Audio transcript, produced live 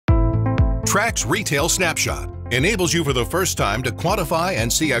Trax Retail Snapshot enables you for the first time to quantify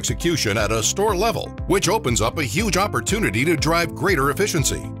and see execution at a store level, which opens up a huge opportunity to drive greater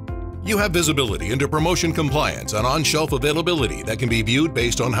efficiency. You have visibility into promotion compliance and on-shelf availability that can be viewed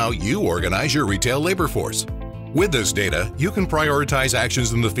based on how you organize your retail labor force. With this data, you can prioritize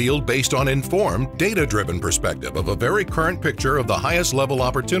actions in the field based on informed, data-driven perspective of a very current picture of the highest level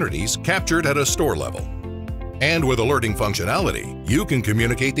opportunities captured at a store level. And with alerting functionality, you can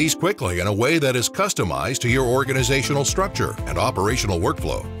communicate these quickly in a way that is customized to your organizational structure and operational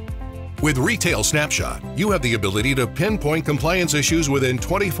workflow. With Retail Snapshot, you have the ability to pinpoint compliance issues within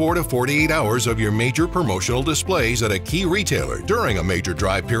 24 to 48 hours of your major promotional displays at a key retailer during a major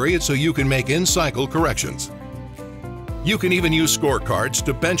drive period so you can make in-cycle corrections. You can even use scorecards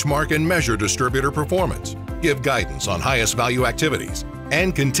to benchmark and measure distributor performance, give guidance on highest value activities,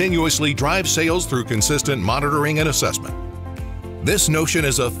 and continuously drive sales through consistent monitoring and assessment. This notion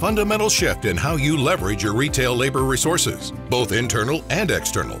is a fundamental shift in how you leverage your retail labor resources, both internal and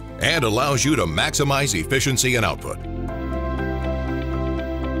external, and allows you to maximize efficiency and output.